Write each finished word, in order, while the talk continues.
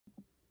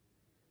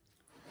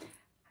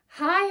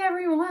Hi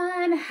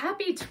everyone,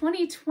 happy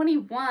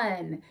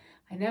 2021.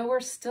 I know we're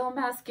still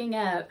masking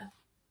up,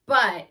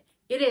 but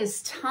it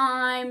is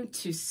time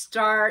to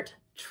start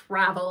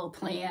travel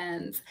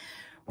plans.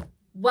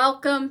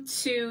 Welcome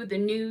to the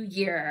new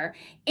year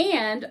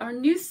and our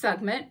new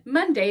segment,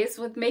 Mondays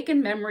with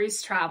Making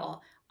Memories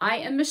Travel. I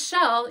am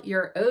Michelle,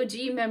 your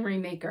OG memory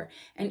maker,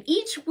 and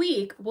each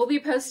week we'll be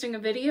posting a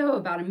video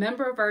about a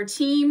member of our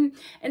team,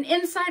 an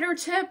insider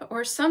tip,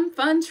 or some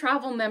fun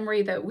travel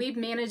memory that we've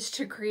managed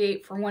to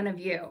create for one of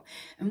you.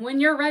 And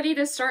when you're ready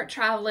to start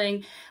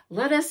traveling,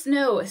 let us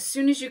know as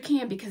soon as you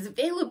can because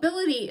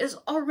availability is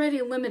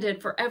already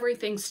limited for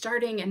everything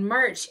starting in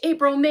March,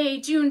 April,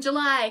 May, June,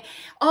 July,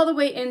 all the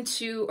way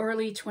into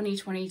early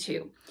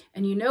 2022.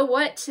 And you know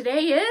what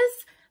today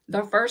is?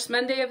 The first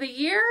Monday of the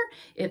year,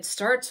 it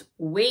starts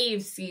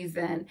wave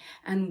season.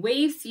 And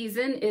wave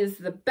season is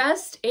the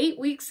best 8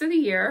 weeks of the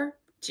year,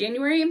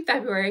 January and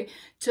February,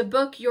 to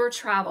book your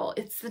travel.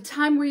 It's the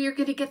time where you're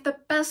going to get the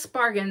best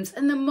bargains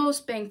and the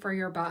most bang for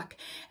your buck.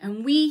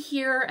 And we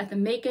here at the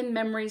Making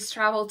Memories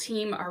Travel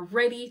team are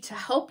ready to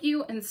help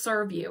you and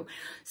serve you.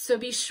 So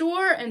be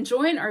sure and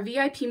join our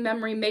VIP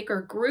Memory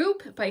Maker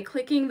group by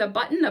clicking the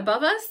button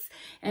above us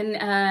and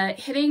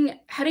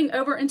heading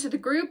over into the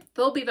group.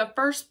 They'll be the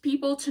first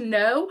people to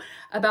know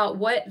about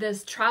what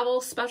this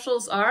travel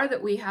specials are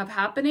that we have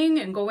happening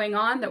and going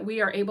on that we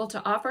are able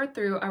to offer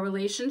through our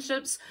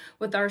relationships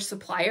with our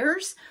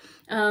suppliers.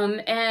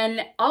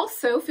 And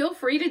also feel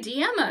free to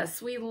DM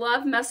us. We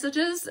love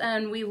messages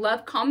and we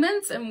love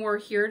comments and we're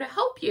here to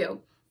help you.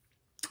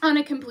 On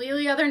a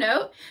completely other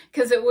note,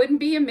 because it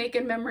wouldn't be a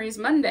Making Memories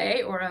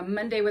Monday or a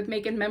Monday with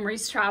Making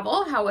Memories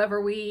Travel,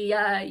 however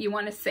you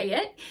want to say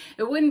it,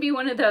 it wouldn't be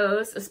one of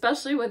those,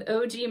 especially with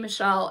OG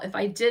Michelle, if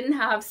I didn't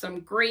have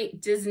some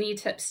great Disney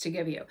tips to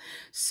give you.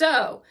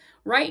 So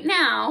right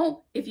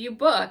now, if you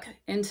book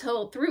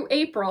through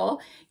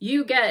April,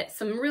 you get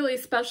some really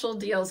special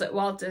deals at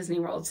Walt Disney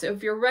World. So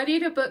if you're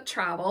ready to book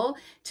travel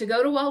to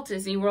go to Walt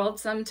Disney World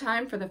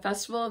sometime for the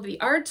Festival of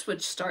the Arts,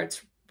 which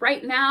starts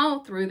right now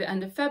through the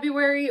end of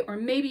February, or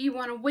maybe you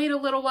want to wait a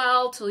little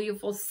while till you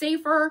feel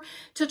safer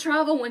to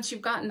travel once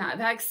you've gotten that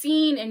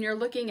vaccine and you're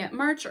looking at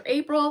March or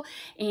April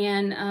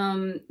and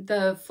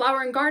the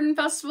Flower and Garden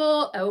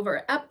Festival over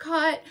at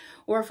Epcot,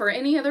 or for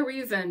any other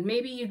reason,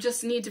 maybe you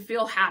just need to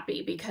feel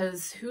happy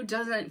because who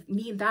doesn't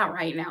need that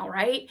right now,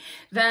 right?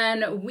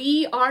 Then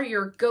we are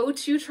your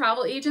go-to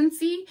travel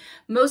agency.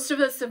 Most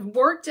of us have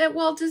worked at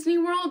Walt Disney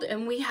World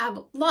and we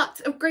have lots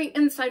of great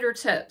insider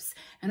tips.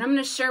 And I'm going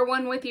to share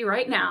one with you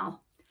right now.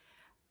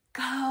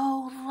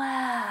 Go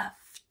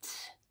left.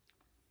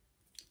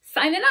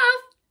 Signing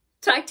off.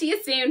 Talk to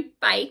you soon.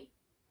 Bye.